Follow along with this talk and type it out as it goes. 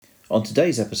On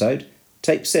today's episode,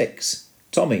 Tape 6,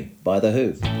 Tommy by The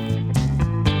Who.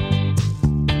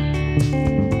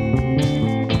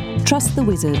 Trust the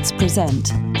Wizards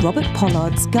present Robert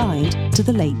Pollard's Guide to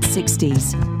the Late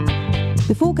 60s.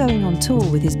 Before going on tour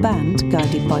with his band,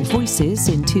 Guided by Voices,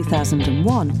 in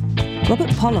 2001,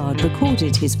 Robert Pollard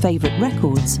recorded his favourite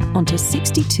records onto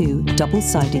 62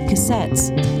 double-sided cassettes.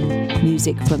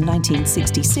 Music from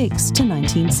 1966 to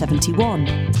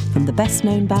 1971, from the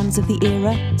best-known bands of the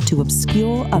era to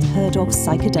obscure, unheard-of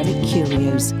psychedelic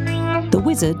curios. The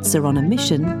Wizards are on a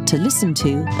mission to listen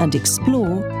to and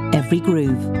explore every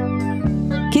groove.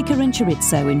 Kicker and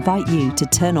Chorizo invite you to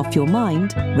turn off your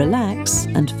mind, relax,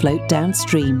 and float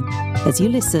downstream as you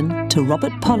listen to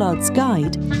Robert Pollard's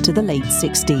Guide to the Late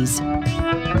 60s.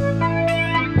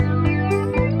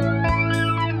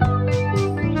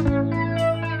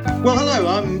 Well, hello,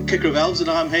 I'm Kicker of Elves, and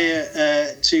I'm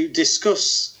here to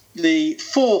discuss the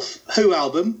fourth Who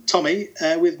album, Tommy,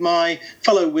 with my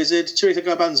fellow wizard, Chorizo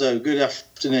Garbanzo. Good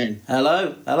afternoon.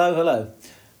 Hello.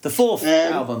 The fourth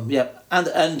album, yep.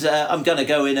 And I'm going to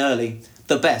go in early.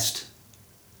 The best.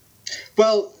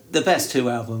 Well... The best Who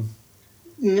album.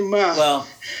 Well,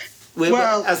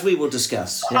 as we will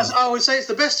discuss. Yeah. I would say it's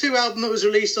the best Who album that was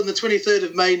released on the 23rd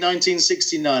of May,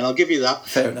 1969. I'll give you that.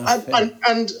 Fair enough.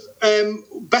 And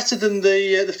better than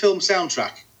the film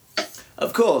soundtrack.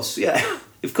 Of course, yeah.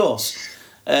 Of course.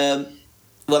 Well,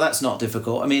 that's not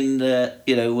difficult. I mean,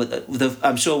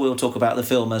 I'm sure we'll talk about the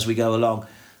film as we go along.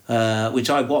 Which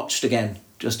I watched again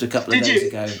just a couple of days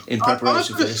ago in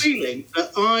preparation for this. I've got a feeling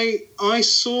that I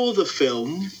saw the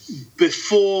film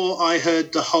before I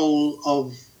heard the whole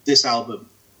of this album.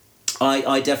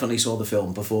 I definitely saw the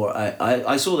film before.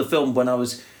 I saw the film when I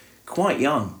was quite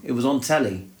young. It was on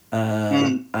telly,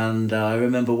 and I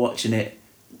remember watching it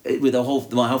with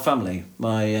my whole family,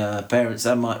 my parents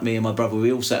and me and my brother.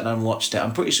 We all sat down and watched it.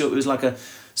 I'm pretty sure it was like a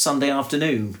Sunday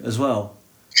afternoon as well.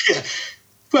 Yeah.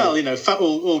 Well,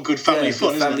 all good family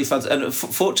fun, family fun. And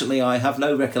fortunately, I have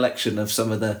no recollection of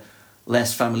some of the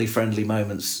less family-friendly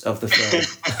moments of the film.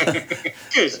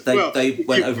 Good. They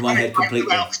went over my head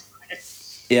completely.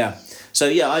 Yeah. So,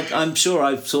 yeah, I'm sure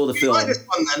I saw the film. You like this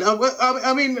one, then?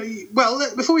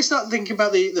 Before we start thinking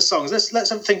about the songs, let's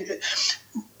have a think.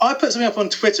 I put something up on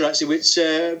Twitter, actually, which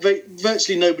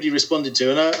virtually nobody responded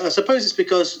to, and I suppose it's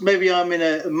because maybe I'm in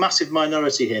a massive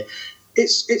minority here.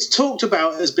 It's talked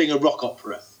about as being a rock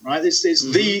opera, right? It's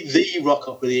the rock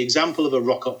opera, the example of a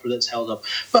rock opera that's held up.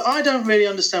 But I don't really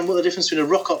understand what the difference between a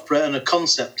rock opera and a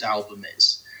concept album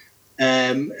is,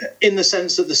 in the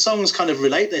sense that the songs kind of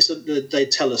relate. They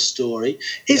tell a story.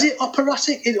 Is it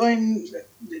operatic? It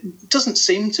doesn't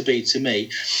seem to be to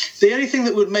me. The only thing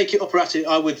that would make it operatic,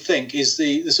 I would think, is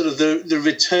the sort of the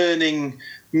returning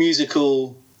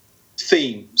musical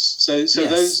themes. So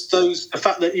yes. those the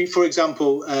fact that you, for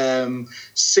example,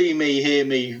 see me, hear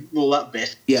me, all that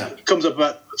bit, it comes up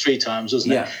about 3 times,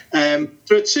 doesn't it?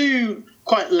 There are 2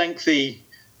 quite lengthy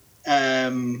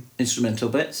instrumental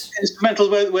bits.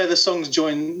 Where the songs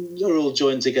are all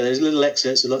joined together. There's little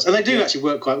excerpts of lots, and they do actually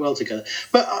work quite well together.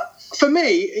 But for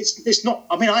me, it's not.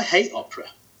 I mean, I hate opera.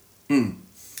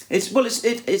 It's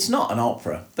not an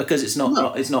opera because it's not.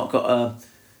 No. It's not got a.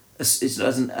 It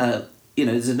doesn't.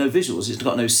 There's no visuals. It's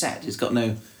got no set. It's got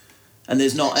no, and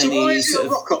there's not any. So why is it a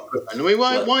rock opera? Then? I mean,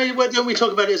 why don't we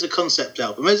talk about it as a concept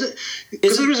album? Is it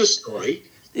because there is a story?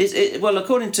 Well,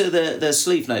 according to the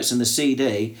sleeve notes and the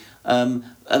CD,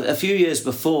 a few years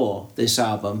before this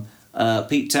album,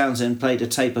 Pete Townshend played a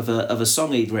tape of a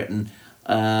song he'd written,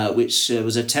 which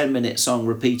was a 10-minute song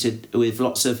repeated with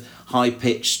lots of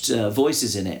high-pitched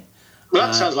voices in it. Well,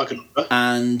 that sounds like an opera.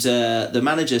 And the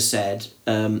manager said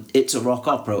it's a rock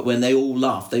opera. When they all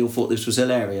laughed, they all thought this was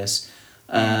hilarious.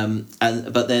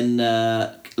 But then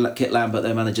Kit Lambert,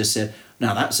 their manager, said,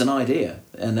 "Now that's an idea,"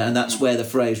 and that's where the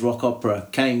phrase rock opera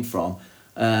came from.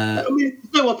 There's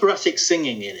no operatic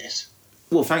singing in it.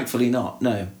 Well, thankfully not.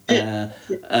 No. It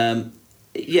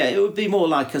would be more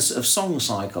like a sort of song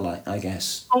cycle, I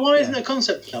guess. Well, why isn't it a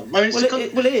concept album? I mean,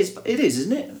 it is. It is,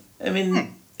 isn't it? I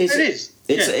mean, it is.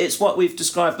 It's what we've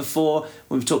described before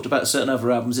when we've talked about certain other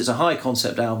albums. It's a high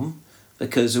concept album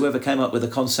because whoever came up with the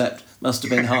concept must have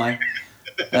been high.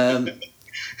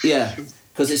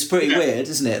 Because it's pretty weird,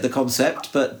 isn't it, the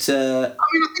concept? But I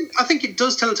think it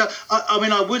does tell a tale.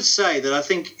 I would say that I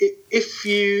think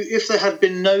if there had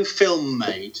been no film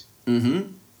made, I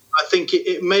think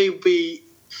it may be.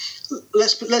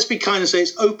 Let's be kind and say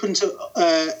it's open to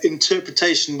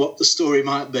interpretation what the story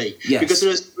might be. Yes. Because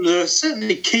there are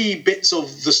certainly key bits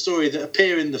of the story that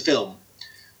appear in the film.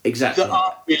 Exactly. That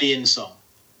aren't really in song.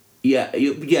 Yeah,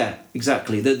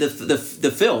 exactly.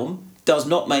 The film does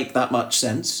not make that much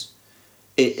sense.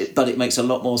 but it makes a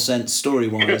lot more sense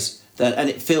story-wise, and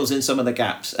it fills in some of the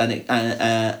gaps, and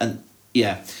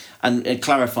it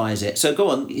clarifies it. So go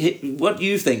on. What do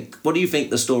you think? What do you think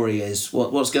the story is?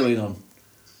 What's going on?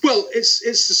 Well, it's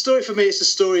the story for me. It's the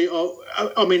story of.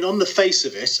 I mean, on the face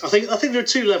of it, I think there are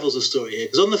two levels of story here.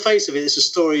 Because on the face of it, it's a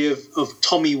story of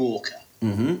Tommy Walker,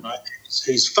 right?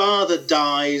 Whose father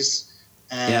dies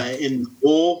in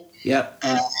war. Yeah.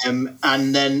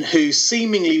 And then who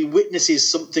seemingly witnesses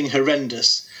something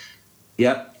horrendous.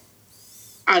 Yeah.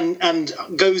 And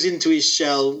goes into his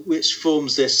shell, which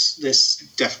forms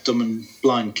this deaf, dumb, and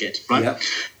blind kid, right? Yeah.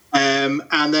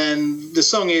 And then the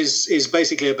song is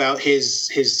basically about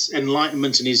his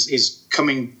enlightenment and his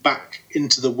coming back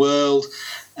into the world,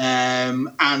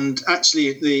 and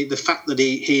actually the fact that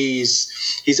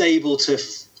he's able to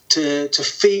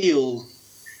feel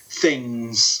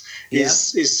things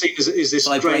is seen as this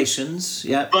vibrations.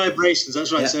 Vibrations.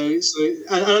 That's right. Yeah. So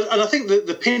and I think that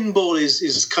the pinball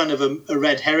is kind of a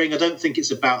red herring. I don't think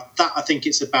it's about that. I think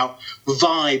it's about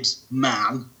vibes,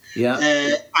 man. Yeah.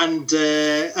 And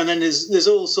then there's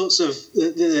all sorts of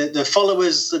the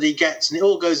followers that he gets, and it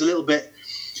all goes a little bit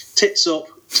tits up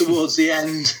towards the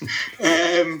end.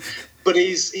 But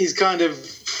he's kind of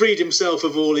freed himself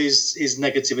of all his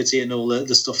negativity and all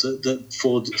the stuff that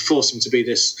forced him to be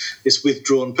this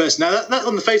withdrawn person. Now that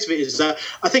on the face of it is that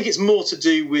I think it's more to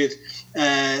do with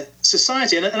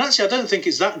society, and actually I don't think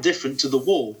it's that different to The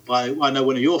Wall by I know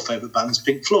one of your favourite bands,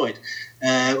 Pink Floyd.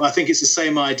 I think it's the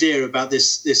same idea about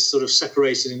this sort of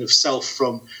separating of self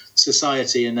from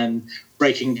society and then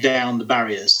breaking down the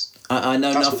barriers. I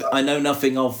know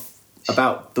nothing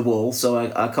about The Wall, so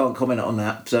I can't comment on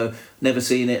that. So never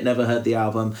seen it, never heard the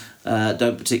album.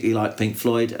 Don't particularly like Pink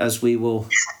Floyd, as we will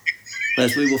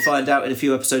find out in a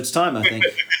few episodes' time, I think.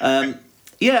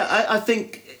 I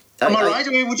think. Am I right?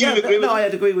 Would you agree with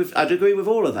that? I'd agree with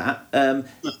all of that.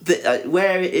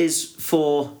 Where it is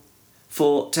for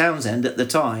Townsend at the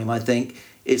time, I think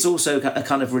it's also a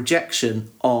kind of rejection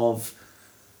of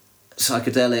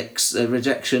psychedelics, a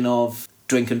rejection of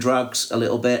drink and drugs a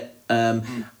little bit,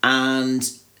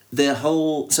 and the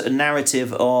whole sort of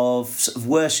narrative of sort of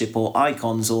worship or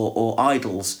icons or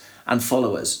idols and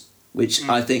followers, which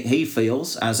I think he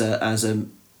feels as a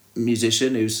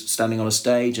musician who's standing on a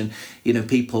stage, and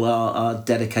people are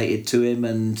dedicated to him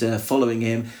and following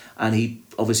him, and he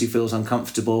obviously feels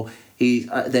uncomfortable.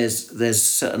 There's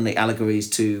certainly allegories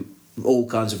to all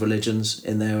kinds of religions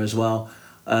in there as well.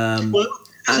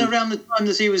 Around the time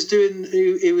that he was doing,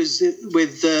 he was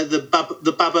with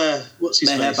the Baba. What's his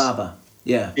Meher face? Baba.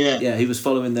 Yeah. He was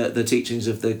following the teachings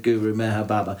of the Guru Meher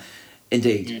Baba,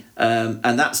 indeed.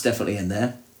 And that's definitely in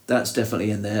there.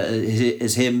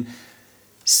 Is him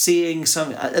seeing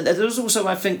some. There's also,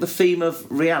 I think, the theme of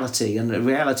reality and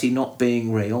reality not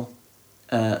being real.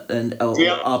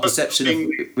 Our perception of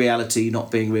reality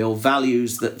not being real,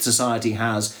 values that society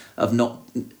has of not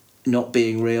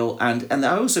being real, and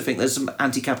I also think there's some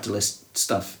anti-capitalist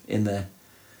stuff in there.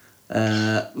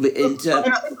 The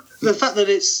fact that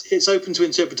it's open to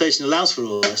interpretation allows for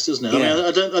all this, doesn't it? Yeah. I mean,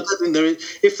 I don't think there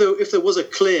is. If there was a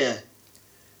clearer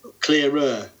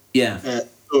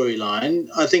storyline,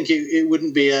 I think it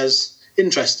wouldn't be as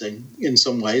interesting in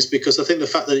some ways, because I think the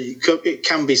fact that it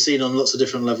can be seen on lots of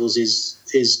different levels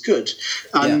is good,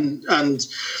 and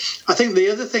I think the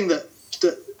other thing that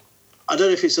I don't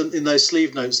know if it's in those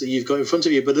sleeve notes that you've got in front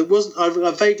of you, but it wasn't.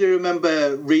 I vaguely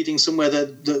remember reading somewhere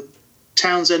that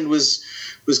Townsend was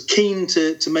keen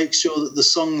to make sure that the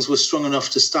songs were strong enough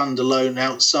to stand alone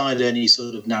outside any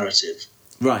sort of narrative.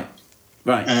 Right.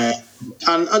 And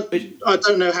I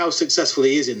don't know how successful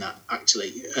he is in that,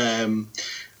 actually.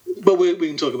 But we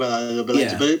can talk about that a little bit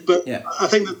later. But I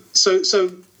think that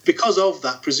so because of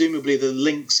that, presumably the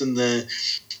links and the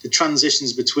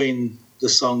transitions between the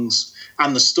songs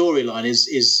and the storyline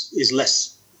is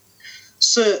less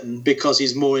certain, because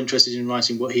he's more interested in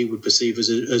writing what he would perceive as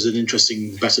an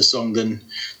interesting, better song than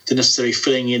necessarily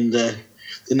filling in the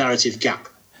narrative gap.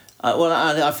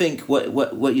 I think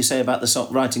what you say about the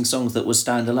writing songs that were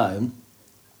standalone,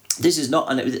 this is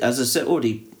not, and as I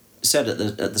already said at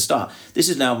the start, this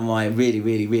is an album I really,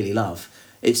 really, really love.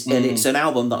 And it's an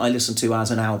album that I listen to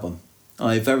as an album.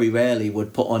 I very rarely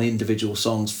would put on individual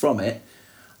songs from it.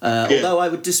 Although I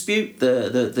would dispute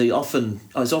it's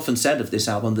often said of this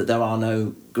album that there are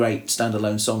no great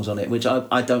standalone songs on it, which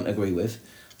I don't agree with.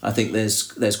 I think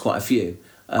there's quite a few.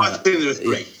 I think there are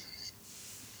three.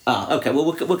 Okay. Well,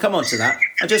 we'll come on to that.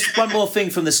 And just one more thing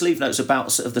from the sleeve notes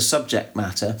about sort of the subject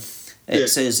matter. It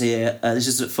says here, this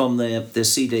is from the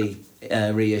CD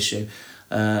reissue.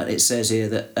 It says here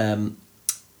that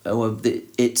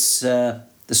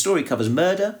the story covers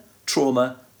murder,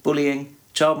 trauma, bullying,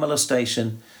 child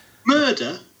molestation.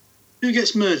 Murder? Who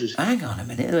gets murdered? Hang on a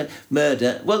minute.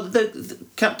 Murder. Well, the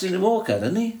Captain Walker,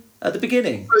 didn't he? At the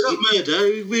beginning. Was that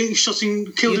murder? Being shot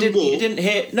and killed in war? You didn't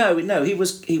hear... No, he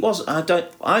wasn't...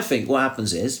 I think what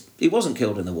happens is he wasn't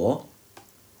killed in the war.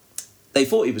 They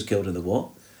thought he was killed in the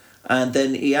war. And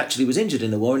then he actually was injured in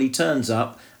the war, and he turns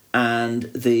up,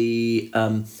 and the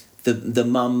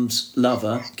mum's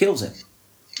lover kills him.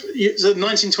 So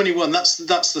 1921. That's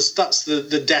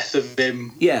the death of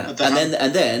him. Yeah,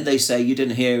 and then they say you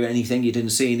didn't hear anything, you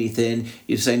didn't see anything,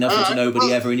 you say nothing to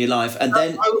nobody ever in your life, and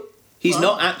then he's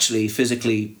not actually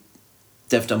physically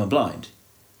deaf, dumb, and blind.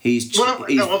 He's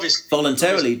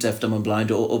voluntarily deaf, dumb, and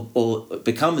blind, or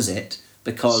becomes it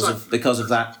because of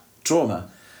that trauma.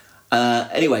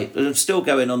 Anyway, I'm still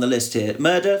going on the list here.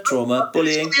 Murder, trauma,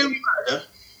 bullying. Is that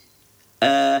the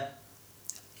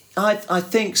only murder? I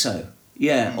think so.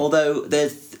 Yeah, although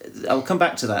I'll come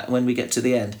back to that when we get to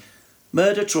the end.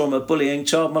 Murder, trauma, bullying,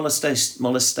 child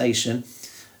molestation,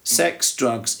 sex,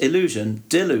 drugs, illusion,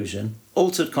 delusion,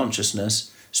 altered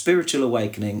consciousness, spiritual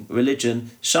awakening,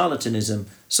 religion, charlatanism,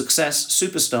 success,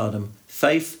 superstardom,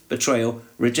 faith, betrayal,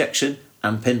 rejection,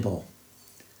 and pinball.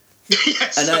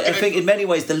 Yes, and I think in many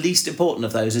ways the least important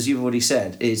of those, as you've already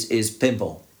said, is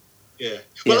pinball. Yeah.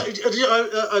 Well,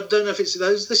 yeah. I don't know if it's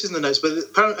those. This isn't the notes, but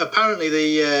apparently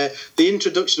the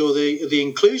introduction or the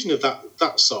inclusion of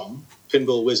that song,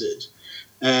 Pinball Wizard,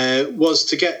 was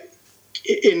to get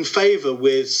in favour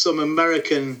with some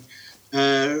American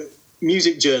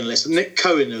music journalist, Nick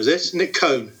Cohen, was it? Nick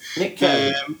Cohen. Nick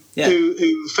Cohen.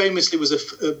 Who famously was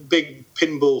a big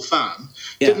pinball fan.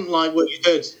 Yeah. Didn't like what he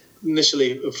heard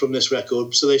initially from this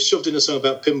record, so they shoved in a song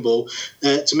about pinball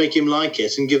to make him like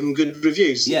it and give him good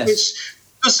reviews. Yes. Which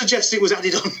does suggest it was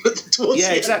added on towards the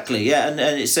end. Exactly. Yeah, and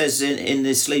it says in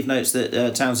the sleeve notes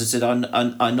that Townsend said,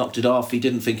 I knocked it off. He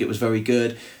didn't think it was very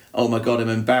good. Oh my God, I'm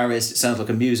embarrassed. It sounds like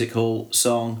a music hall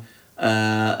song.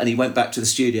 And he went back to the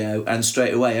studio, and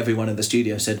straight away everyone in the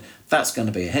studio said, that's going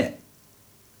to be a hit.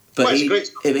 But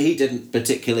he didn't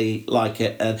particularly like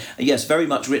it. Yes, very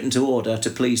much written to order to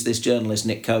please this journalist,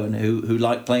 Nick Cohen, who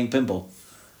liked playing pinball.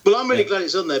 Well, I'm really glad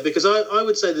it's on there, because I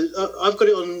would say that I've got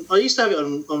it on... I used to have it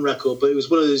on record, but it was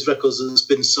one of those records that's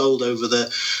been sold over the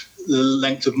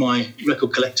length of my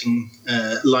record collecting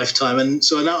lifetime. And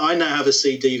so I now have a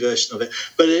CD version of it.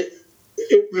 But it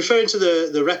referring to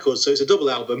the record, so it's a double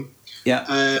album.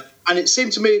 Yeah. And it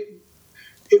seemed to me...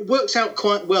 It works out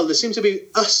quite well. There seemed to be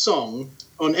a song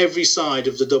on every side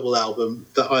of the double album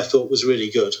that I thought was really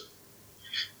good.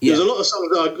 Yeah. There's a lot of songs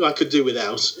that I could do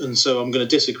without, and so I'm going to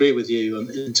disagree with you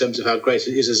in terms of how great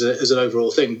it is as an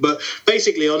overall thing. But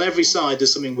basically, on every side,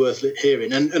 there's something worth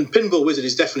hearing, and Pinball Wizard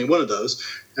is definitely one of those,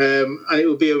 and it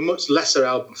would be a much lesser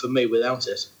album for me without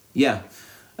it. Yeah.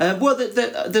 Well,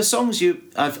 the songs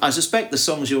I suspect the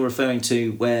songs you're referring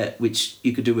to, which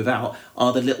you could do without,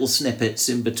 are the little snippets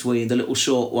in between, the little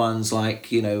short ones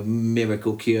like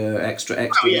Miracle Cure, extra.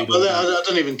 Oh yeah, well, I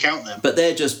don't even count them. But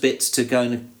they're just bits to go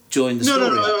and join the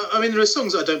story. No. I mean, there are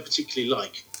songs that I don't particularly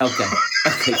like. Okay,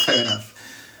 fair enough.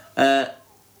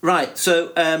 Right,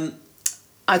 so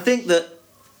I think that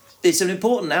it's an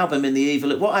important album in the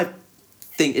what I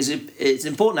think is it's an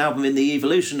important album in the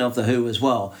evolution of the Who as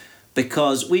well.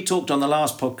 Because we talked on the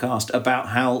last podcast about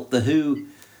how the Who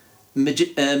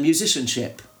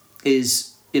musicianship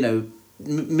is,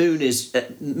 Moon is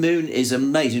an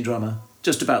amazing drummer,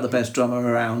 just about the best drummer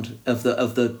around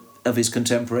of his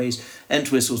contemporaries.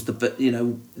 Entwistle's the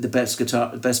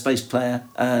best bass player,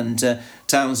 and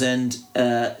Townsend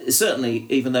certainly,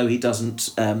 even though he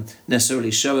doesn't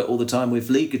necessarily show it all the time with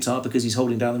lead guitar because he's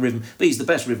holding down the rhythm, but he's the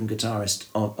best rhythm guitarist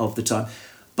of the time.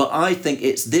 But I think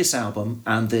it's this album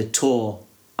and the tour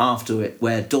after it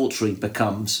where Daltrey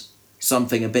becomes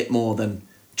something a bit more than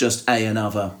just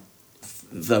another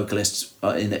vocalist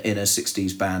in a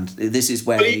 60s band. This is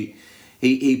where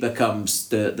he becomes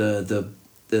the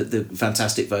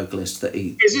fantastic vocalist that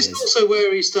he is. Is this also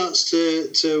where he starts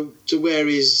to wear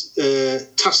his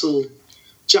tassel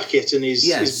jacket and his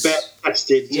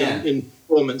bare-chested in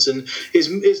performance, and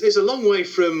it's a long way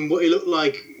from what he looked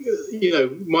like,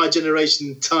 my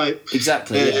generation type.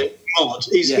 Exactly. Mod.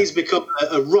 He's become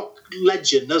a rock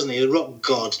legend, hasn't he? A rock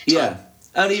god. Yeah,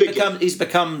 and he's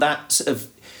become that sort of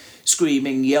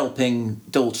screaming, yelping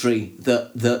Daltrey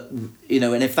that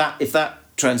and if that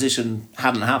transition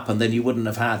hadn't happened, then you wouldn't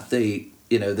have had the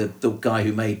guy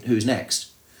who made Who's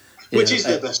Next, which is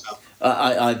their best album.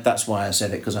 I that's why I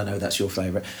said it, because I know that's your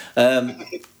favourite.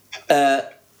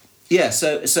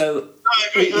 So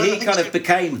he kind of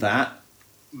became that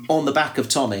on the back of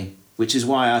Tommy, which is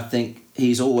why I think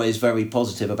he's always very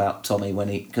positive about Tommy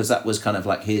because that was kind of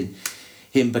like him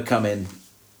becoming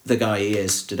the guy he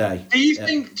is today. Do you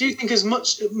think as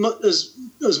much as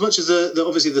the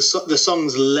obviously the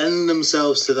songs lend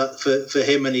themselves to that for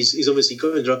him, and he's obviously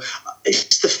got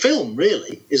it's the film,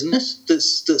 really, isn't it?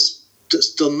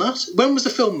 That's done that. When was the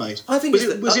film made? I think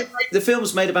the film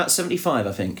was made about 75,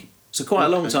 I think. So quite a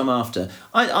long time after.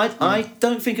 I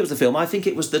don't think it was the film. I think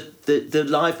it was the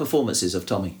live performances of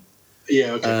Tommy.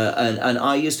 Yeah, okay. And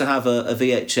I used to have a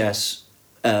VHS.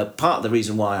 Part of the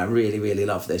reason why I really, really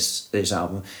love this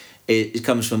album, it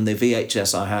comes from the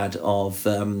VHS I had of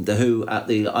The Who at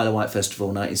the Isle of Wight Festival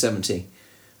 1970.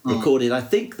 Recorded, I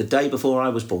think, the day before I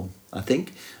was born,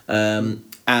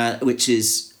 which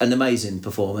is an amazing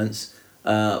performance.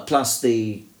 Plus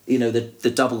the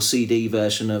double CD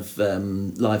version of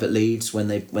Live at Leeds when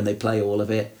they play all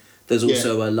of it. There's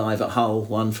also a Live at Hull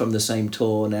one from the same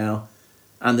tour now,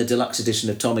 and the deluxe edition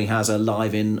of Tommy has a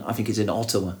live in, I think it's in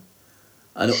Ottawa,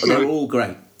 and they're all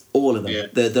great, all of them.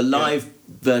 Yeah. The live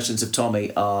versions of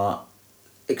Tommy are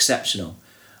exceptional,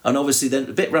 and obviously they're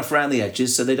a bit rough around the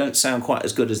edges, so they don't sound quite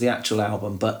as good as the actual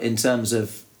album. But in terms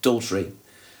of Daltrey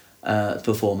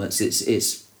performance,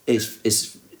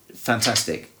 it's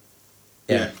fantastic.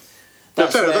 Yeah.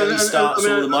 That's where he starts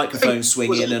all the microphones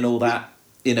swinging and all that,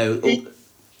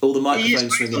 all the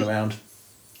microphones swinging around.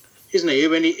 Isn't he? I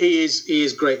mean, he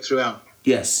is great throughout.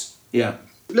 Yes, yeah.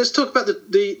 Let's talk about the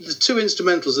two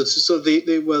instrumentals. That's sort of I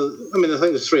think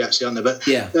there's three actually, aren't there? But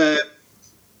yeah.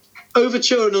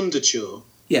 Overture and Underture.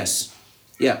 Yes,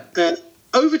 yeah.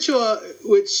 Overture,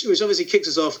 which obviously kicks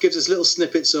us off, gives us little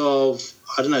snippets of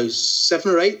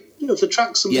 7 or 8 of the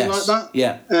tracks, something like that.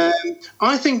 Yeah.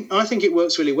 I think it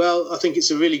works really well. I think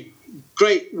it's a really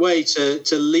great way to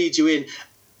lead you in.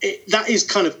 That is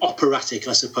kind of operatic,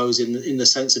 I suppose, in the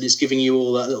sense that it's giving you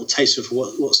all that little taste of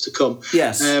what's to come.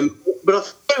 Yes. But I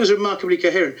thought it was remarkably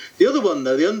coherent. The other one,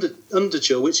 though, the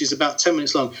Underture, which is about 10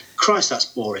 minutes long, Christ, that's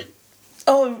boring.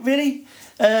 Oh, really?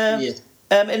 Yeah.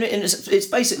 And it's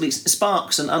basically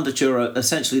Sparks and Underture are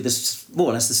essentially more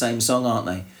or less the same song, aren't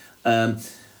they?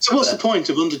 So what's the point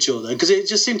of Underture then? Because it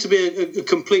just seemed to be a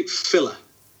complete filler.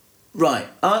 Right.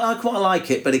 I quite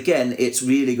like it, but again, it's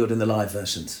really good in the live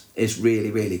versions. It's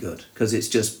really, really good because it's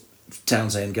just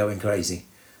Townsend going crazy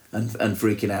and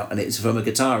freaking out, and it's from a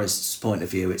guitarist's point of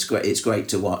view. It's great. It's great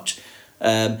to watch.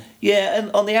 And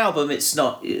on the album, it's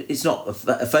not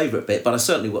a favourite bit, but I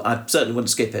certainly wouldn't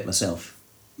skip it myself.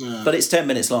 No. But it's 10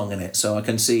 minutes long in it, so I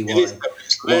can see why.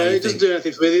 It doesn't do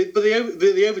anything for me, but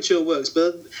the overture works.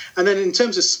 And then in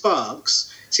terms of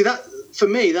Sparks, see that for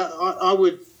me, that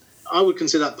I would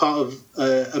consider that part of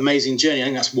Amazing Journey. I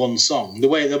think that's one song.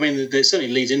 It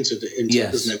certainly leads into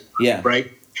it, doesn't it? Yeah.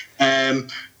 Break. And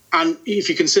if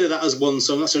you consider that as one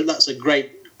song, that's a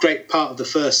great part of the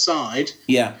first side.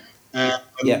 Yeah.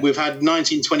 We've had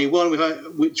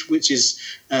 1921, which is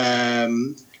a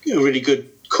really good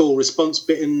cool response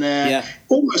bit in there,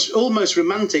 almost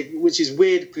romantic, which is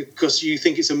weird because you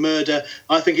think it's a murder.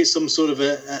 I think it's some sort of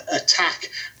a attack.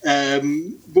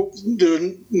 But there are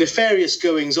nefarious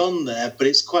goings on there, but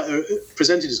it's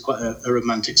presented as quite a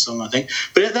romantic song, I think.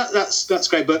 But that's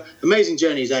great. But Amazing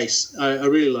Journey is ace. I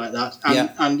really like that.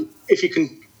 And if you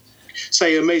can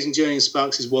say Amazing Journey and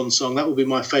Sparks is one song, that would be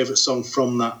my favourite song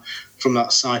from that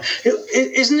side.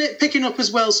 Isn't it picking up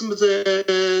as well some of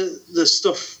the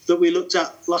stuff that we looked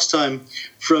at last time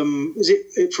from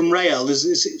Rael? Is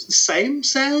it the same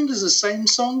sound? Is it the same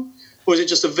song? Or is it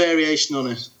just a variation on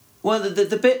it? Well,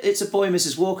 the bit It's a Boy,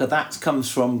 Mrs. Walker, that comes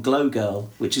from Glow Girl,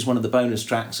 which is one of the bonus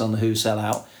tracks on the Who Sell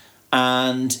Out.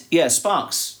 And Sparks.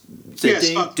 Sparks. Ding,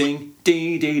 ding,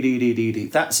 ding, ding, ding, ding, ding.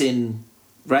 That's in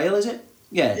Rael, is it?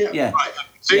 Yeah. Right.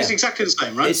 So it's exactly the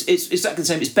same, right? It's exactly the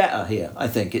same. It's better here, I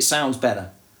think. It sounds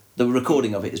better. The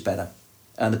recording of it is better,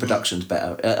 and the production's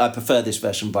better. I prefer this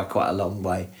version by quite a long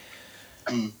way.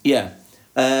 Yeah.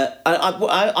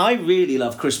 I really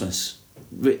love Christmas.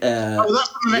 That's on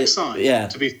the next side.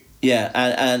 Yeah.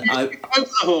 And I go for the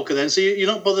Hawker then. So you're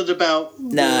not bothered about.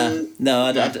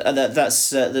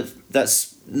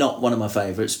 That's not one of my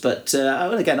favourites. But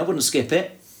again, I wouldn't skip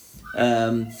it.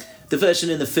 The version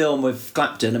in the film with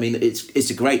Clapton, I mean, it's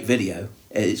a great video.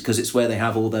 It's because it's where they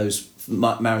have all those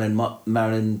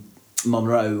Marilyn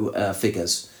Monroe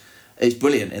figures. It's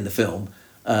brilliant in the film,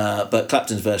 but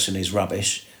Clapton's version is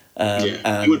rubbish.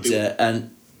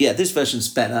 This version's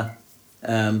better.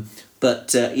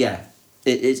 It's.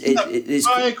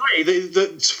 I agree.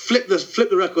 Flip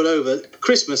the record over.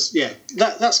 Christmas,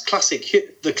 that's classic.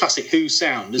 The classic Who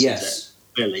sound, isn't it?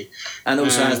 Really, and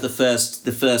also has the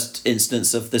first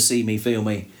instance of the "See Me, Feel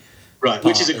Me," right,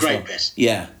 which is a great bit.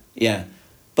 Yeah.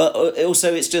 But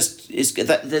also, it's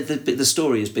that the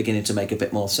story is beginning to make a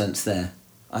bit more sense there.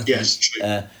 I think. Yes,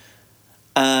 true.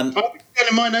 In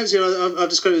my notes here, I've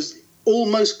described it as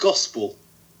almost gospel.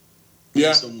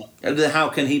 Yeah. The How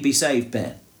Can He Be Saved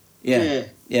bit.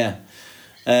 Yeah.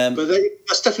 But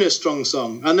that's definitely a strong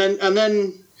song. And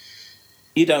then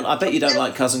you don't. I bet you don't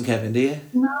like Cousin Kevin, do you?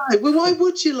 No. Well, why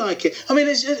would you like it? I mean,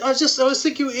 I was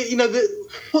thinking,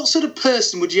 what sort of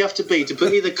person would you have to be to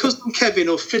put either Cousin Kevin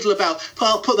or Fiddle About?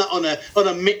 I'll put that on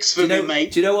a mix for me,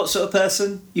 mate. Do you know what sort of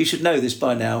person? You should know this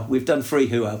by now. We've done 3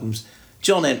 Who albums.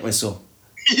 John Entwistle.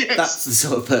 Yes. That's the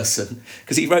sort of person,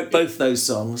 because he wrote both those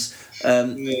songs. I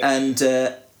mean,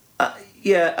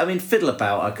 Fiddle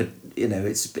About, I could,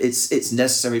 it's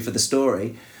necessary for the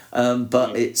story,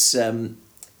 but it's not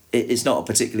a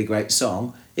particularly great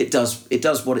song. It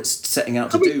does what it's setting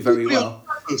out to do very well.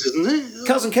 Isn't it?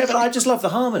 Cousin Kevin, I just love the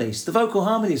harmonies. The vocal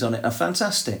harmonies on it are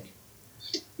fantastic.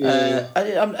 Yeah.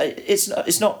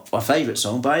 It's not my favourite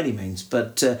song by any means,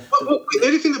 but the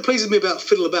only thing that pleases me about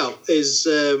Fiddle About is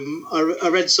I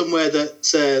read somewhere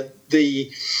that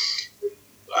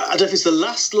I don't know if it's the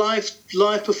last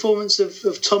live performance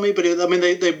of Tommy, but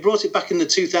they brought it back in the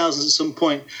 2000s at some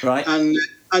point, right?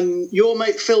 And your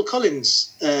mate Phil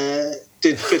Collins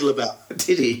did Fiddle About.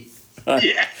 Did he? Right.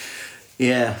 Yeah.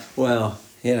 Yeah. Well,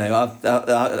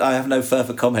 I have no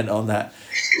further comment on that.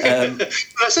 I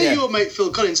say your mate Phil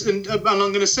Collins, and I'm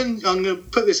going to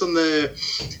put this on the.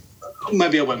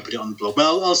 Maybe I won't put it on the blog, but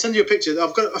I'll send you a picture. I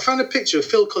found a picture of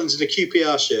Phil Collins in a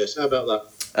QPR shirt. How about that?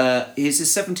 It's his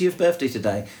 70th birthday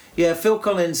today. Yeah, Phil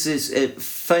Collins is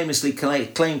famously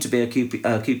claimed to be a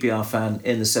QPR fan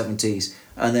in the 70s,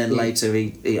 and then later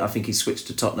I think he switched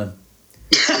to Tottenham.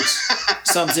 Which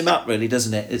sums him up, really,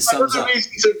 doesn't it? It sums up.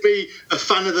 Reason to be a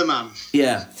fan of the man.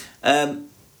 Yeah.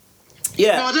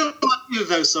 Yeah. No, I don't like either of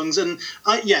those songs, and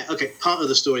part of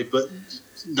the story, but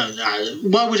no.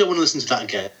 Why would I want to listen to that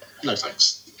again? No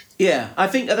thanks. Yeah, I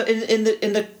think in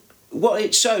the what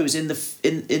it shows in the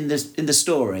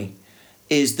story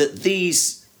is that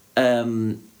these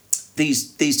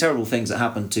terrible things that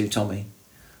happened to Tommy,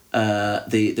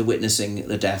 the witnessing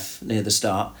the death near the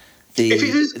start. I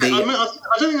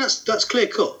don't think that's clear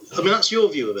cut. I mean, that's your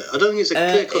view of it. I don't think it's a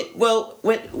clear cut.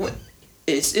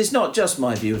 It's not just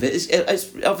my view of it.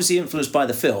 It's obviously influenced by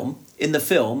the film. In the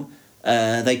film,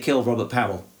 they kill Robert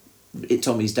Powell,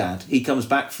 Tommy's dad. He comes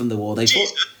back from the war. They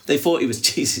thought he was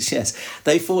Jesus. Yes,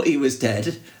 they thought he was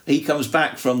dead. He comes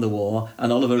back from the war,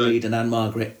 and Oliver Reed and Anne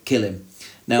Margaret kill him.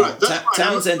 Now,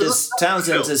 Townsend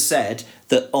has said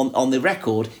that on the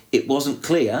record it wasn't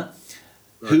clear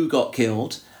who got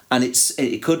killed, and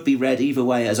it could be read either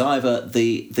way, as either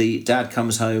the dad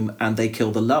comes home and they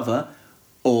kill the lover,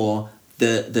 or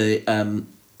the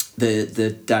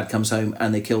dad comes home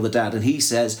and they kill the dad. And he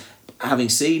says, having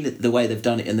seen the way they've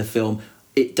done it in the film,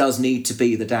 it does need to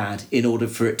be the dad in order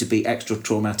for it to be extra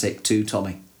traumatic to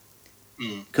Tommy.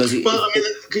 Because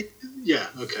okay.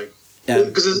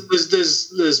 Because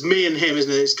there's me and him,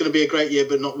 isn't it? It's going to be a great year,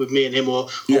 but not with me and him, or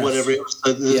whatever it was.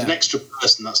 So there's an extra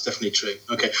person. That's definitely true.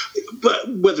 Okay, but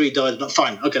whether he died or not,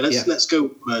 fine. Okay, let's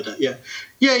go murder. Yeah.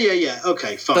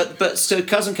 Okay, fine. But so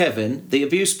Cousin Kevin, the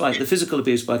physical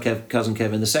abuse by Cousin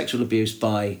Kevin, the sexual abuse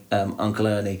by Uncle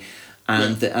Ernie,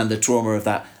 and the trauma of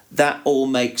that all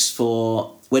makes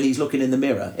for when he's looking in the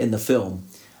mirror in the film,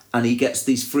 and he gets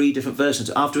these 3 different versions.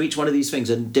 After each one of these things,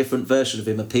 a different version of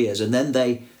him appears, and then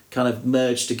they kind of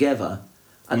merge together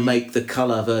and make the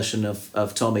colour version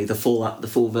of Tommy, the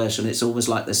full version. It's almost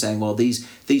like they're saying, well, these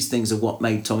things are what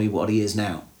made Tommy what he is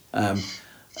now. And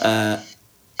I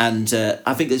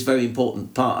think it's a very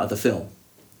important part of the film.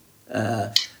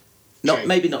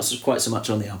 Maybe not quite so much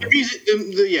on the album.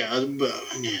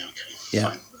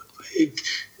 Fine.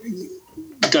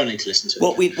 Don't need to listen to it.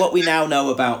 What we now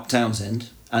know about Townsend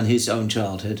and his own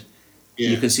childhood,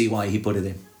 you can see why he put it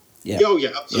in. Yeah. Oh yeah,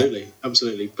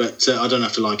 absolutely. But I don't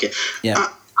have to like it. Yeah.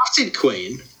 Acid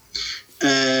Queen,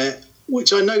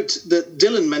 which I note that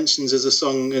Dylan mentions as a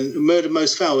song in Murder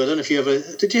Most Foul. I don't know if you ever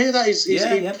did. You hear that?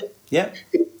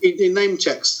 He name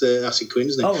checks the Acid Queen,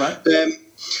 doesn't he? Oh right.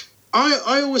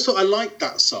 I always thought I liked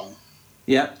that song.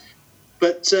 Yeah.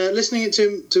 But listening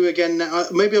to again now,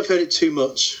 maybe I've heard it too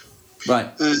much.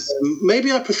 Right.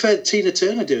 Maybe I preferred Tina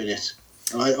Turner doing it,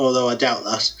 although I doubt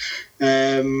that.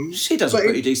 She does a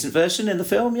pretty decent version in the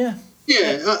film, yeah.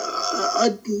 Yeah, it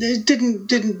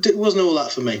wasn't all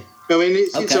that for me. I mean,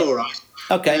 it's all right.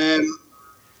 Okay.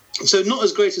 So not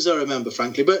as great as I remember,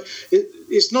 frankly, but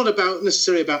it's not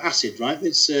necessarily about acid, right?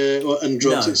 It's and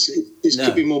drugs. No. It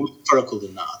could be more metaphorical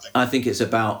than that. I think it's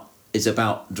about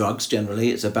drugs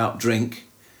generally. It's about drink.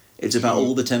 It's about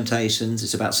all the temptations.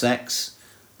 It's about sex,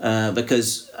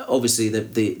 because obviously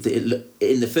in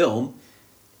the film,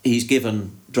 he's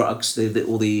given drugs.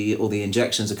 All the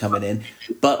injections are coming in,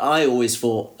 but I always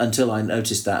thought until I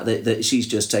noticed that she's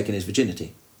just taken his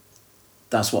virginity.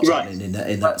 That's what's happening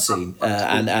in that scene,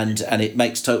 and it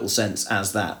makes total sense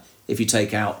as that. If you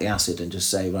take out the acid and just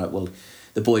say, right, well,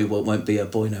 the boy won't be a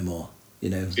boy no more. You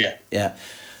know. Yeah.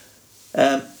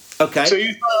 Okay. So you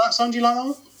like that song? Do you like that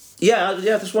one? Yeah,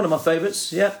 that's one of my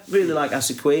favourites. Yeah, really like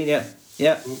Acid Queen.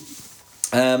 Yeah.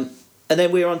 And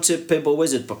then we're on to Pinball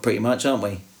Wizard, pretty much, aren't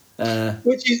we?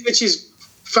 Which is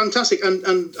fantastic,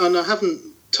 and I haven't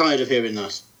tired of hearing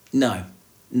that. No.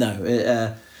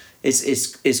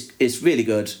 It's really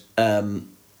good, and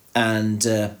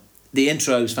the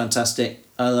intro's fantastic.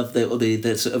 I love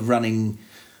the sort of running,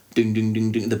 ding ding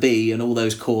ding ding, the B, and all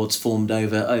those chords formed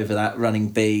over that running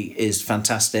B is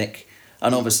fantastic,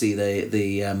 and obviously the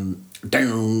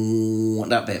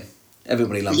that bit.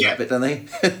 Everybody loves that bit, don't they?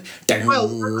 Well,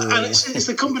 and it's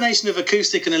the combination of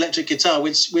acoustic and electric guitar,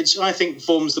 which I think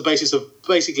forms the basis of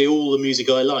basically all the music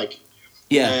I like.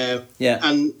 Yeah.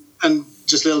 And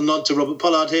just a little nod to Robert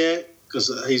Pollard here, because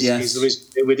he's the reason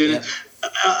we're doing it.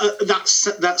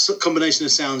 That combination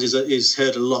of sounds is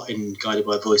heard a lot in Guided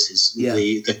by Voices. Yeah.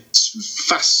 The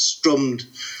fast strummed,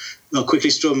 quickly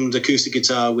strummed acoustic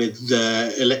guitar with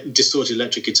distorted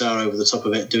electric guitar over the top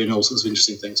of it, doing all sorts of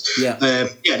interesting things.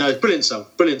 It's brilliant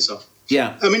song.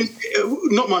 Yeah. I mean,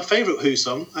 not my favourite Who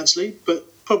song actually, but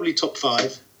probably top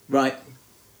 5. Right.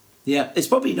 Yeah, it's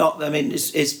probably not. I mean,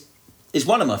 it's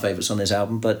one of my favourites on this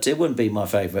album, but it wouldn't be my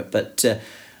favourite. But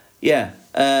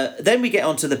then we get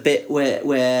on to the bit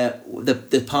where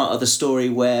the part of the story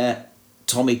where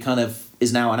Tommy kind of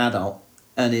is now an adult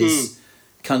and is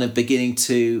kind of beginning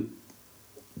to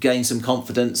gain some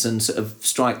confidence and sort of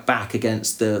strike back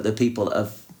against the people that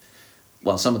have,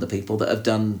 well, some of the people that have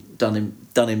done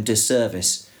him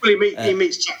disservice. Well, he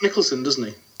meets Jack Nicholson, doesn't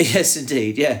he? Yes,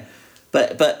 indeed, yeah.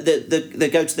 But they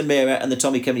go to the mirror and the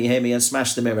Tommy Can You Hear Me and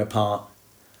smash the mirror apart,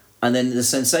 and then the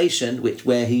sensation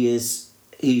where he's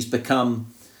become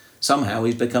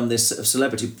this sort of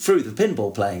celebrity through the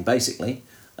pinball playing basically,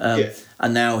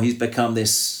 and now he's become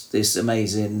this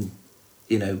amazing,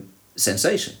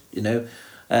 sensation,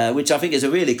 which I think is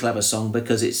a really clever song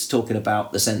because it's talking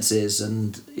about the senses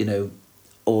and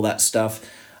all that stuff,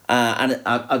 and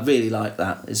I really like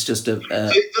that. It's just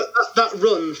that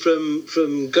run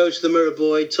from Go to the Mirror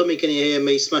Boy, Tommy Can You Hear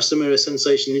Me, Smash the Mirror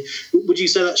Sensation. Would you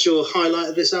say that's your highlight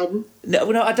of this album? No,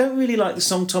 I don't really like the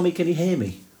song Tommy Can You Hear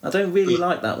Me. I don't really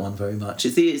like that one very much. Go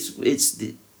to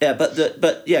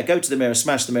the mirror,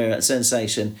 smash the mirror,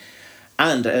 Sensation,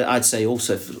 and I'd say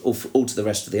also all to the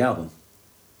rest of the album.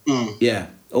 Yeah,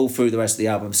 all through the rest of the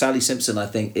album. Sally Simpson, I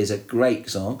think, is a great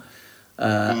song,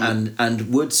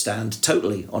 and would stand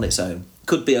totally on its own.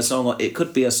 Could be a song. It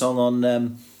could be a song on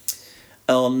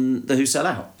the Who Sell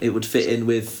Out. It would fit in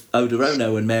with Oda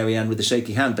Ono and Mary Ann with the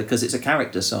Shaky Hand because it's a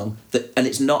character song and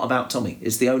it's not about Tommy.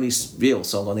 It's the only real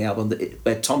song on the album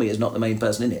where Tommy is not the main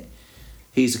person in it.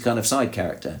 He's a kind of side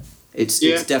character. It's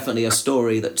definitely a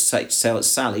story that tells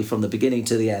Sally from the beginning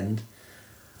to the end.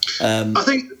 I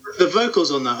think the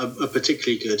vocals on that are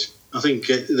particularly good. I think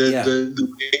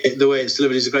the way it's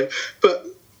delivered is great. But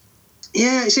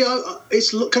yeah, you see,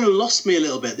 it's kind of lost me a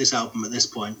little bit, this album at this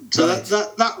point. So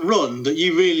that run that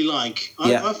you really like,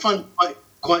 I find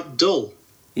quite dull.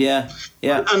 Yeah.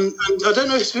 And I don't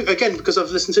know if it's, again, because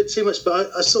I've listened to it too much, but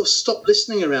I sort of stopped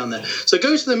listening around there. So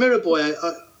Go to the Mirror Boy,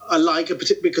 I like,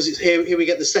 particularly because it's here we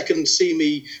get the second see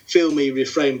me, feel me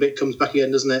refrain bit comes back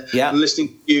again, doesn't it? Yeah. And listening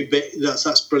to you bit,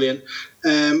 that's brilliant.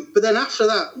 But then after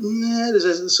that, there's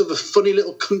a sort of a funny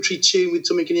little country tune with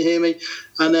Tommy Can You Hear Me?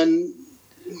 And then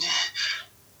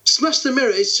Smash the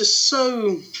Mirror is just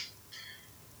so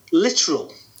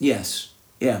literal. Yes.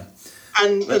 Yeah.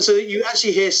 And so you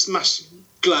actually hear smash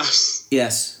glass.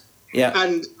 Yes. Yeah.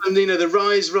 And the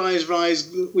rise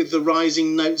with the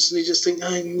rising notes, and you just think,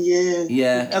 yeah.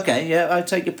 Yeah. Okay. Yeah, I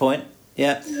take your point.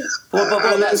 Yeah. What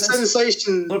about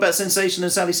Sensation? What about Sensation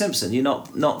and Sally Simpson? You're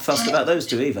not fussed about those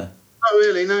two either. Not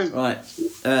really, no. Right.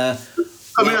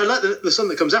 I mean, I like the song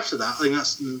that comes after that. I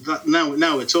think that.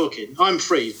 Now we're talking. I'm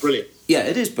Free, brilliant. Yeah,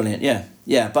 it is brilliant.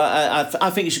 Yeah. But I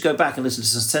think you should go back and listen to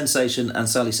Sensation and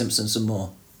Sally Simpson some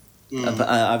more.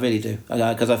 I really do,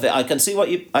 because I can see what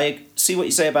you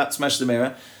say about Smash the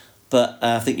Mirror, but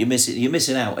I think you're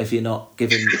missing out if you're not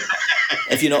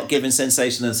giving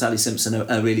Sensation and Sally Simpson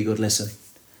a really good listen.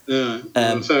 Yeah,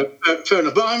 fair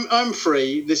enough. But I'm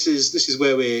Free. This is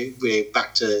where we're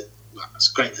back to. Well, that's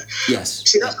great. Yes.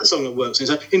 See, that's the song that works.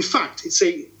 In fact,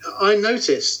 I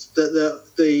noticed that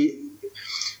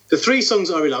the three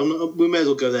songs I really like. We may as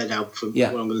well go there now. Before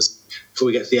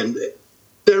we get to the end.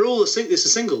 They're all the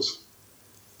singles.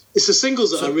 It's the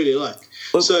singles that I really like.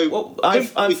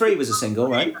 I'm Free was a single,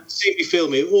 right? See Me, Feel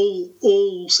Me,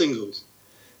 all singles.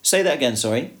 Say that again,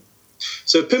 sorry.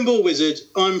 So Pinball Wizard,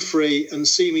 I'm Free, and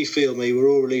See Me, Feel Me were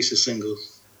all released as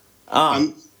singles.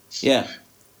 Yeah.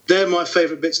 They're my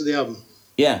favourite bits of the album.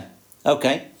 Yeah,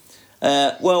 okay.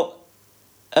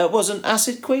 Wasn't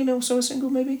Acid Queen also a single,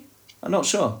 maybe? I'm not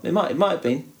sure. It might have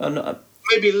been.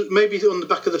 Maybe on the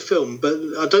back of the film, but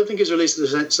I don't think it's released at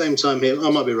the same time here. I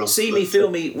might be wrong. See Me, Feel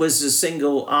Me was a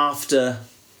single after,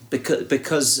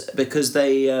 because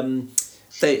they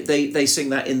sing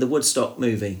that in the Woodstock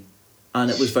movie, and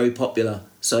it was very popular.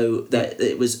 So that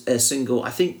it was a single.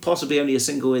 I think possibly only a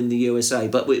single in the USA,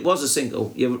 but it was a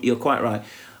single. You're quite right.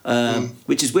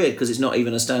 Which is weird because it's not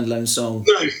even a standalone song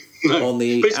on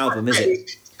the album, is it?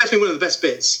 It's definitely one of the best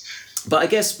bits. But I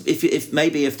guess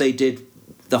if they did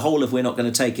the whole of We're Not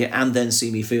Going to Take It and then See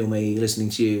Me, Feel Me, Listening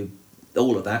to You,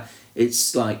 all of that,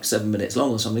 it's like 7 minutes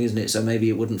long or something, isn't it? So maybe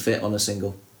it wouldn't fit on a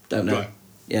single. Don't know. Right.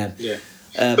 Yeah.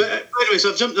 But anyway, so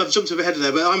I've jumped ahead of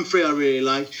there. But I'm Free I really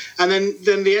like, and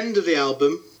then the end of the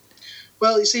album.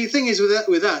 Well, you see, the thing is with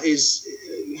that is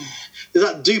there's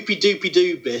that doopy doopy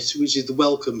doo bit, which is the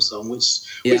welcome song, which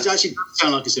actually doesn't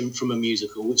sound like it's from a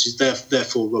musical, which is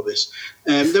therefore rubbish.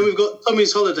 Then we've got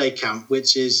Tommy's Holiday Camp,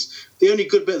 which is the only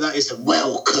good bit of that is the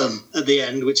welcome at the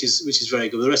end, which is very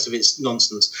good. The rest of it's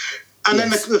nonsense. And then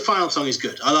the final song is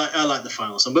good. I like the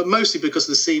final song, but mostly because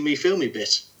of the See Me, Feel Me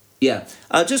bit. Yeah,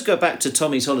 I'll just go back to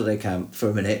Tommy's Holiday Camp for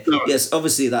a minute. Right. Yes,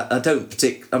 obviously that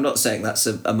I'm not saying that's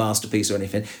a masterpiece or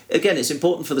anything. Again, it's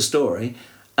important for the story,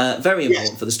 very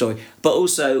important for the story. But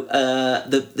also,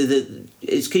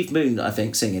 it's Keith Moon, I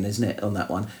think, singing, isn't it, on that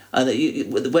one? And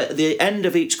the end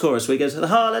of each chorus where he goes, "The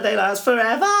holiday lasts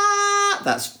forever."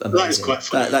 That's amazing. That is quite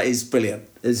funny. That is brilliant.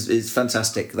 It's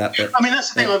fantastic. That bit. I mean,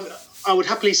 that's the thing. I would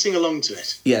happily sing along to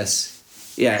it. Yes,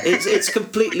 yeah. It's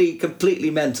completely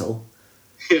mental.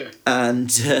 Yeah.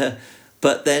 And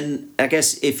but then I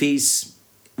guess if he's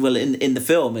in the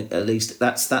film at least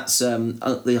that's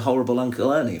the horrible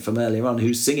Uncle Ernie from earlier on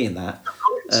who's singing that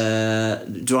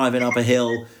driving up a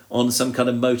hill on some kind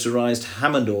of motorised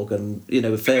Hammond organ,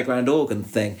 fairground organ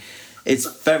thing. It's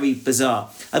very bizarre.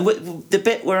 And the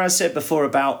bit where I said before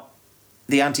about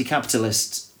the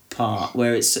anti-capitalist part,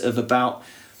 where it's sort of about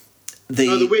the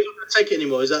We're Not Going to Take It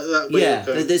Anymore. Is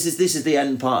that this is the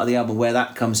end part of the album where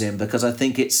that comes in, because I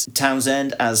think it's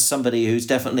Townshend as somebody who's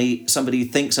definitely somebody who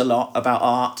thinks a lot about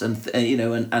art and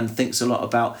thinks a lot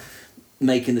about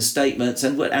making the statements,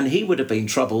 and he would have been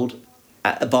troubled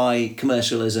by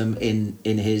commercialism in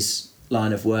his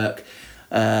line of work,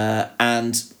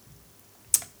 and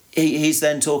he's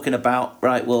then talking about,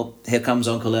 right, well, here comes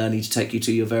Uncle Ernie to take you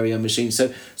to your very own machine.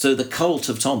 So the cult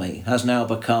of Tommy has now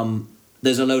become.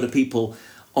 There's a load of people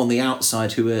on the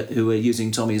outside who are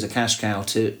using Tommy as a cash cow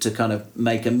to kind of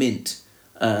make a mint.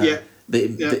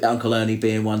 Uncle Ernie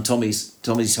being one, Tommy's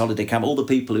Holiday Camp, all the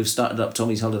people who've started up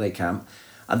Tommy's Holiday Camp.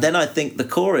 And then I think the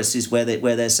chorus is where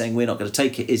they're saying we're not going to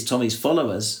take it, is Tommy's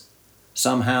followers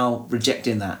somehow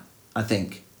rejecting that, I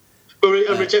think. Sort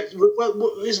of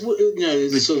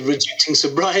rejecting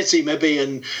sobriety maybe,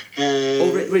 and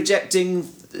or rejecting,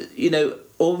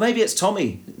 or maybe it's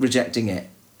Tommy rejecting it.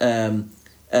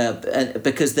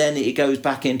 Because then it goes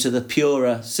back into the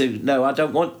purer. So no, I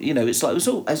don't want. It's like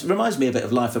it reminds me a bit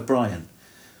of Life of Brian,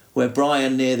 where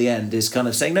Brian near the end is kind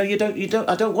of saying, "No, you don't.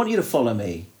 I don't want you to follow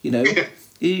me.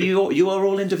 You are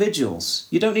all individuals.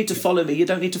 You don't need to follow me. You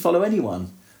don't need to follow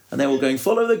anyone." And they're all going,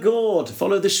 "Follow the gourd,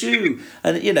 follow the shoe,"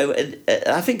 and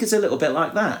I think it's a little bit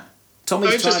like that.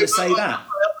 Tommy's trying to say that.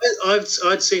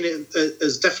 I'd seen it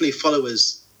as definitely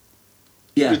followers.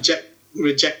 Yeah.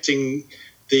 Rejecting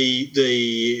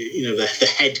the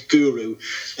head guru,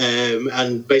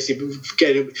 and basically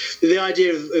getting the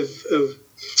idea of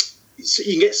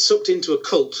you can get sucked into a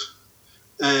cult,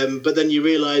 but then you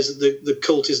realise that the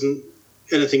cult isn't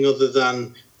anything other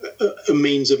than a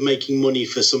means of making money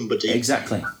for somebody.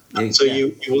 Exactly. So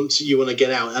you want to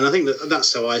get out, and I think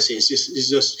that's how I see it. It's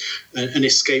just an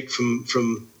escape from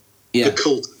the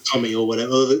cult of Tommy or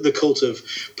whatever, or the cult of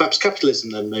perhaps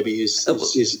capitalism. Then maybe is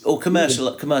or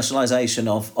commercialization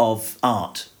of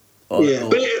art. But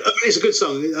it's a good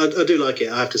song. I do like it.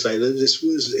 I have to say that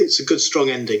it's a good strong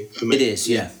ending for me. It is,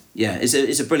 yeah.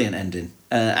 It's a brilliant ending,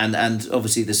 and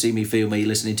obviously the See Me, Feel Me,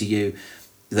 Listening to You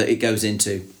that it goes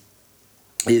into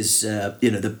is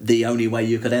the only way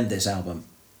you could end this album.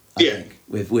 I think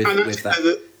with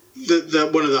that. The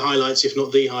one of the highlights, if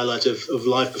not the highlight of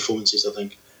live performances, I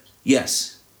think.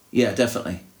 Yes. Yeah,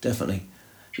 definitely.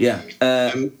 Yeah.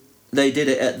 They did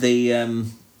it at the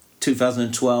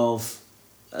 2012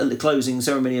 at the closing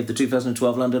ceremony of the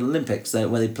 2012 London Olympics, where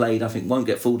they played, I think, Won't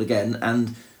Get Fooled Again,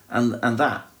 and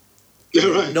that. Yeah,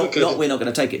 right. Not We're Not Going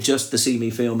to Take It, just the See Me,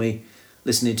 Feel Me,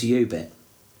 Listening to You bit.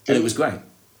 And it was great.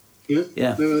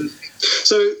 Yeah.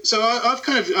 So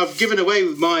I've given away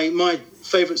my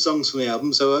favourite songs from the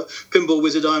album. So Pinball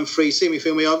Wizard, I'm Free, See Me,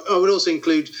 Feel Me. I would also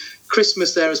include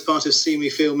Christmas there as part of See Me,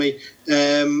 Feel Me,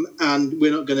 and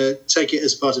We're Not Going to Take It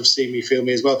as part of See Me, Feel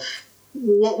Me as well.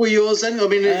 What were yours then? I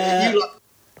mean, you like...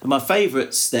 My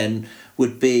favourites then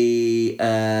would be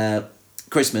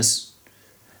Christmas,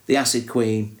 The Acid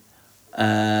Queen,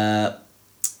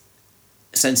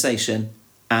 Sensation,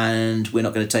 and We're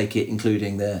Not Going to Take It,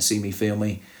 including the See Me, Feel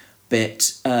Me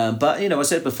bit. But, I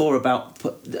said before about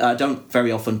I don't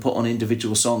very often put on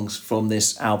individual songs from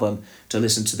this album to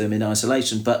listen to them in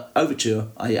isolation, but Overture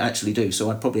I actually do,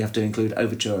 so I'd probably have to include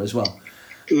Overture as well.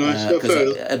 Nice.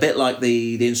 A bit like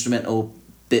the instrumental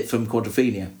bit from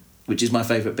Quadrophenia, which is my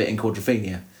favourite bit in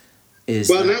Quadrophenia.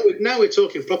 Now we're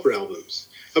talking proper albums.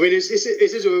 I mean,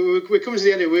 we're coming to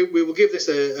the end. We will give this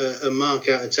a mark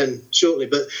out of 10 shortly,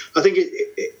 but I think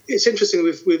it's interesting.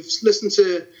 We've listened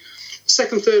to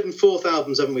second, third, and fourth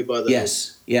albums, haven't we? By the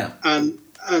yes, yeah, and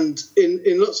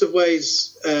in lots of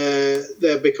ways,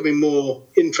 they're becoming more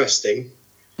interesting.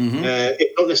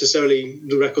 Not necessarily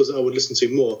the records that I would listen to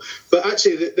more, but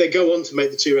actually they go on to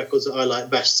make the two records that I like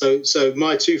best. So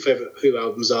my two favourite Who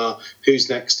albums are Who's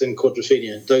Next and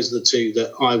Quadrophenia. Those are the two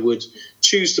that I would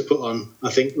choose to put on,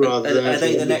 I think, rather than... Are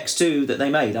they the next two that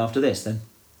they made after this, then?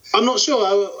 I'm not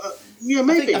sure.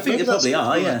 Maybe. I think they probably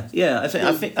are, yeah.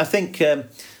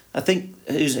 I think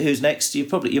Who's Next. You're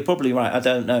probably right. I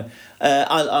don't know.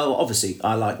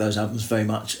 I like those albums very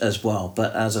much as well.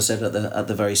 But as I said at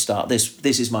the very start, this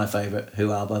is my favourite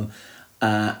Who album,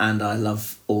 and I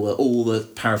love all the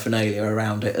paraphernalia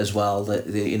around it as well.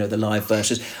 The live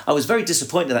versions. I was very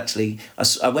disappointed actually.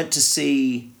 I went to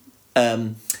see.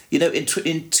 In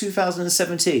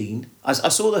 2017, I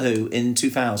saw the Who in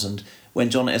 2000 when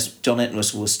John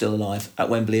Entwistle was still alive at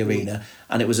Wembley Arena,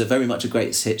 and it was very much a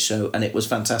greatest hits show, and it was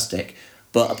fantastic.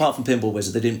 But apart from Pinball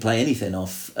Wizard, they didn't play anything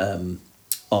off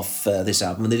this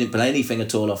album, and they didn't play anything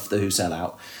at all off the Who Sell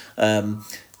Out.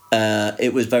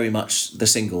 It was very much the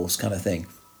singles kind of thing.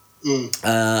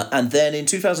 And then in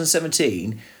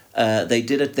 2017,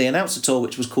 they announced a tour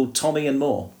which was called Tommy and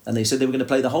More, and they said they were going to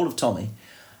play the whole of Tommy.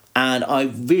 And I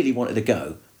really wanted to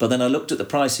go, but then I looked at the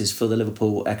prices for the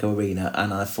Liverpool Echo Arena,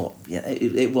 and I thought,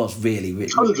 it was really, really...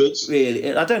 Hundreds?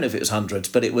 Really, I don't know if it was hundreds,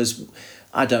 but it was...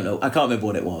 I don't know, I can't remember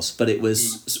what it was, but it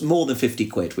was more than 50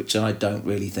 quid, which I don't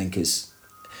really think is...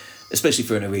 Especially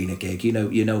for an arena gig, you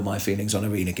know my feelings on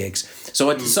arena gigs. So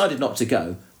I decided not to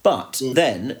go, but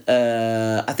then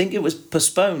I think it was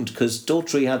postponed because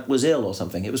Daltrey was ill or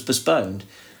something. It was postponed.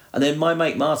 And then my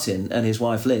mate Martin and his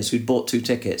wife Liz, who'd bought 2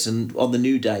 tickets, and on the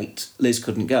new date, Liz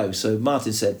couldn't go. So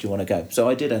Martin said, "Do you want to go?" So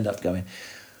I did end up going.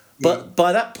 But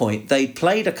by that point, they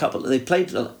played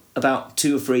about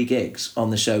 2 or 3 gigs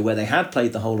on the show where they had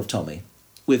played the whole of Tommy,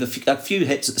 with a few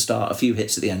hits at the start, a few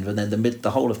hits at the end, and then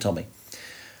the whole of Tommy.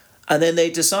 And then they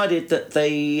decided that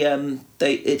they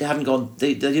hadn't gone.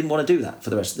 They didn't want to do that for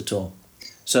the rest of the tour.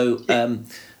 So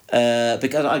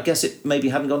because I guess it maybe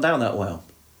hadn't gone down that well.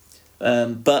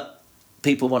 But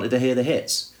people wanted to hear the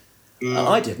hits.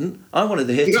 I didn't. I wanted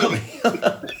to hear Tommy.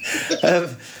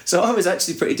 So I was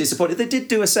actually pretty disappointed. They did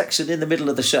do a section in the middle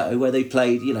of the show where they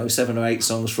played, 7 or 8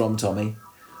 songs from Tommy.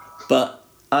 But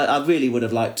I really would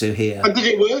have liked to hear... And did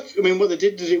it work? I mean, what they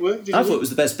did it work? I thought it was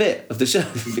the best bit of the show.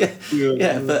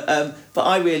 But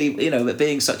I really,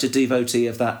 being such a devotee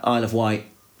of that Isle of Wight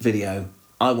video,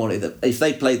 I wanted that... If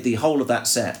they played the whole of that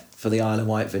set for the Isle of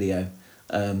Wight video...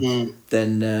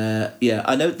 then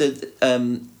I know that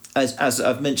as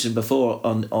I've mentioned before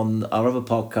on our other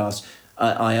podcast,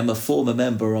 I am a former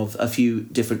member of a few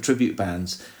different tribute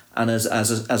bands, and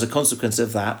as a consequence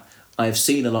of that, I have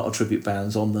seen a lot of tribute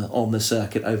bands on the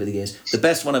circuit over the years. The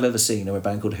best one I've ever seen are a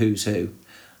band called Who's Who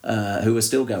are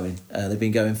still going. They've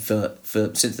been going for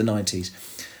since the 90s,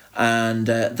 and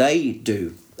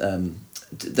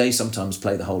they sometimes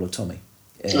play the whole of Tommy.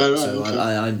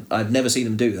 I've never seen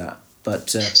them do that.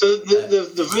 But so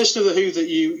the version of the Who that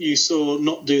you saw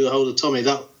not do the whole of Tommy,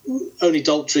 that only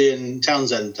Daltrey and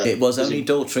Townsend. It was only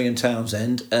Daltrey and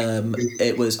Townsend. I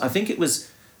think it was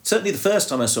certainly the first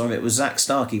time I saw him. It was Zach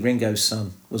Starkey, Ringo's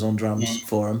son, was on drums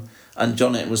for him, and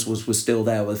John was still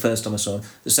there. The first time I saw him.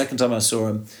 The second time I saw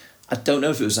him, I don't know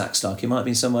if it was Zach Starkey. It might have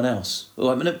been someone else. Well,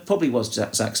 I mean, it probably was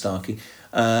Zach Starkey.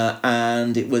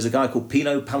 And it was a guy called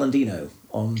Pino Palladino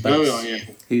on bass,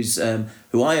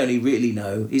 who I only really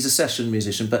know. He's a session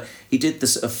musician, but he did the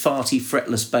sort of farty,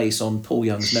 fretless bass on Paul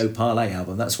Young's No Parlay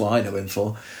album. That's what I know him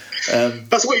for.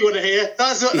 That's what you want to hear.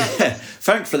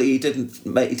 Thankfully, he didn't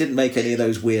make any of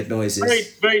those weird noises. Very,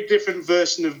 very different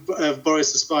version of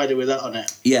Boris the Spider with that on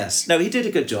it. Yes. No, he did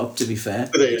a good job. To be fair,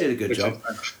 he did a good job.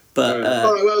 But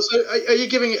all right. Well, so are you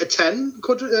giving it a 10,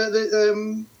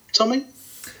 Tommy?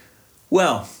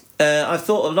 Well, I've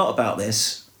thought a lot about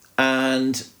this,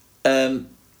 and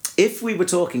if we were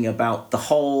talking about the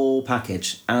whole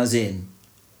package, as in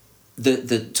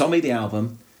the Tommy the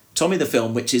album, Tommy the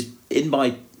film, which is in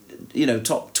my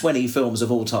top 20 films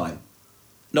of all time,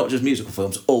 not just musical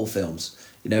films, all films.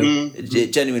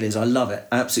 It genuinely is. I love it.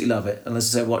 I absolutely love it. And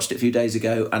as I said, I watched it a few days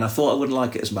ago, and I thought I wouldn't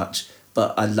like it as much,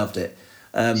 but I loved it.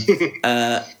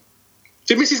 Did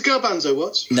Mrs. Garbanzo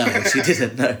watch? No, she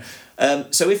didn't. No.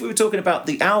 So if we were talking about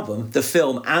the album, the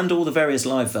film, and all the various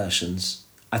live versions,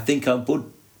 I think I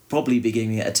would probably be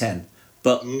giving it a 10.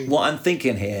 But what I'm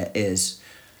thinking here is,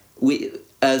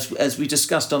 as we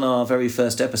discussed on our very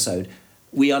first episode,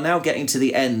 we are now getting to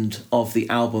the end of the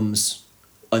albums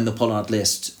on the Pollard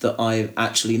list that I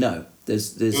actually know.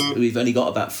 We've only got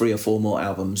about 3 or 4 more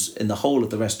albums in the whole of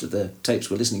the rest of the tapes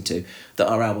we're listening to that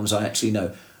are albums I actually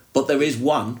know. But there is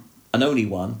one, and only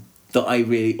one, that I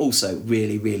really also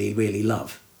really, really, really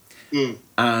love.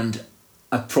 And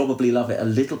I probably love it a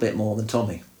little bit more than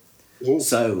Tommy. Ooh.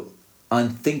 So I'm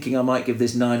thinking I might give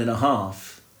this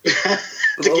 9.5.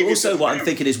 But also what I'm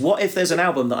thinking is, what if there's an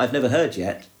album that I've never heard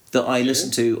yet that I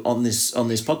listen to on this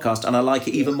podcast, and I like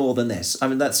it even more than this? I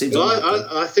mean, that seems.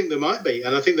 Well, I think there might be,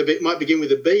 and I think the bit might begin with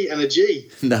a B and a G.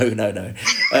 No.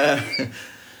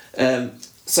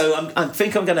 So I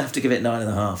think I'm going to have to give it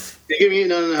 9.5. You're giving it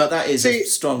 9.5. But that is a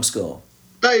strong score.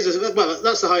 That is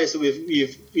that's the highest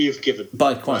that you've given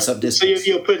by quite some distance.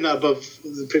 So you're putting that above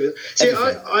the previous. See,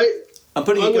 I'm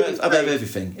putting it above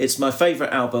everything. It's my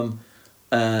favourite album.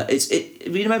 You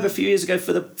remember a few years ago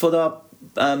for our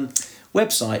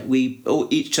website, we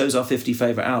each chose our 50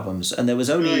 favourite albums, and there was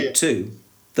only 2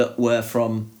 that were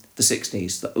from the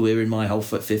 60s that were in my whole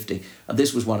 50, and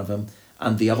this was one of them,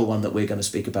 and the other one that we're going to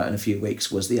speak about in a few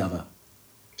weeks was the other.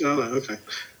 Oh, okay.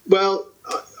 Well,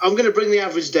 I'm going to bring the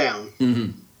average down.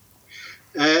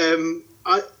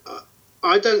 I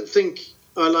don't think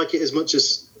I like it as much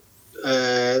as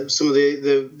some of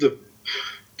the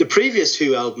previous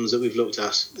Who albums that we've looked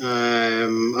at.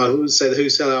 I would say the Who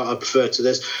Sell Out I prefer to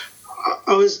this.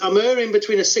 I'm erring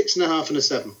between a 6.5 and a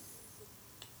 7.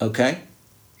 Okay.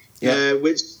 Yeah.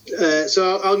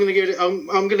 So I'm going to give it. I'm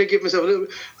going to give myself a little.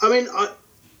 I mean,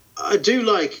 I do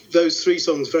like those 3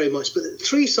 songs very much, but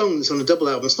 3 songs on a double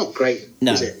album, it's not great.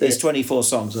 No, is it? There's 24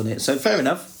 songs on it, so fair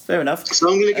enough. So I'm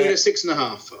going to give it a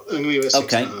 6.5. I'm going to give it a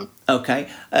 6.5. Okay.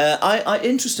 I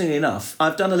interestingly enough,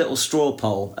 I've done a little straw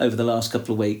poll over the last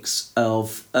couple of weeks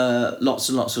of lots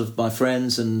and lots of my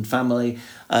friends and family,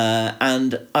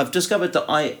 and I've discovered that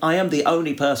I am the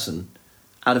only person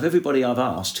out of everybody I've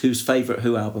asked whose favourite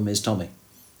Who album is Tommy.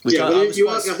 I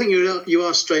think you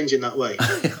are strange in that way.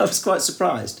 I was quite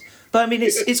surprised, but I mean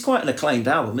it's quite an acclaimed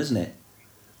album, isn't it?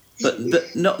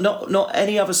 But not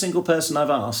any other single person I've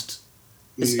asked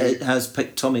has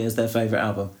picked Tommy as their favourite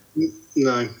album.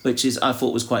 No, which I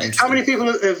thought was quite interesting. How many people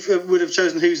would have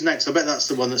chosen Who's Next? I bet that's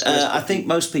the one that's. I think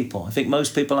most people.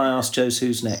 I asked chose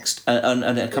Who's Next, and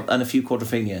a few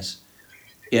Quadrophenias.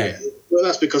 Yeah. Well,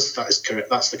 that's because that is correct.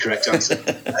 That's the correct answer.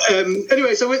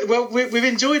 Anyway, so we've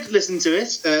enjoyed listening to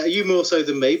it. You more so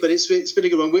than me, but it's been a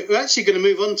good one. We're actually going to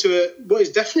move on to what is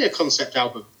definitely a concept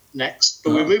album next,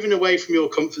 but we're moving away from your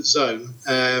comfort zone.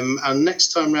 And next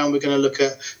time round, we're going to look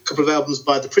at a couple of albums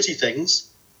by The Pretty Things.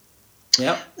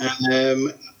 Yeah.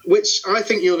 Which I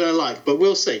think you're going to like, but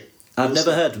we'll see. I've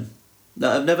never heard them.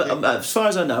 No, I've never. As far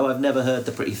as I know, I've never heard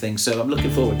The Pretty Things, so I'm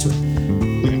looking forward to it.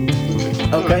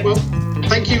 Okay. Right, well,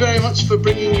 thank you very much for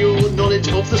bringing your knowledge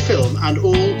of the film and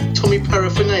all Tommy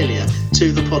paraphernalia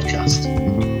to the podcast.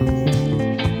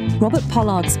 Robert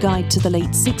Pollard's Guide to the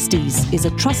Late 60s is a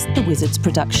Trust the Wizards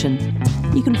production.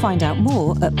 You can find out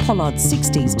more at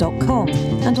pollard60s.com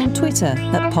and on Twitter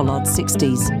at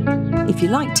pollard60s. If you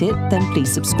liked it, then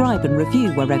please subscribe and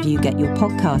review wherever you get your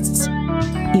podcasts.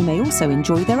 You may also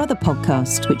enjoy their other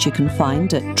podcast, which you can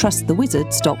find at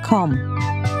trustthewizards.com.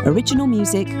 Original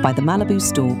music by the Malibu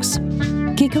Storks.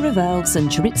 Kika Revelves and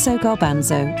Chorizo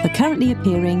Garbanzo are currently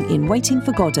appearing in Waiting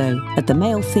for Godot at the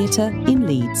Male Theatre in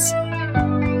Leeds.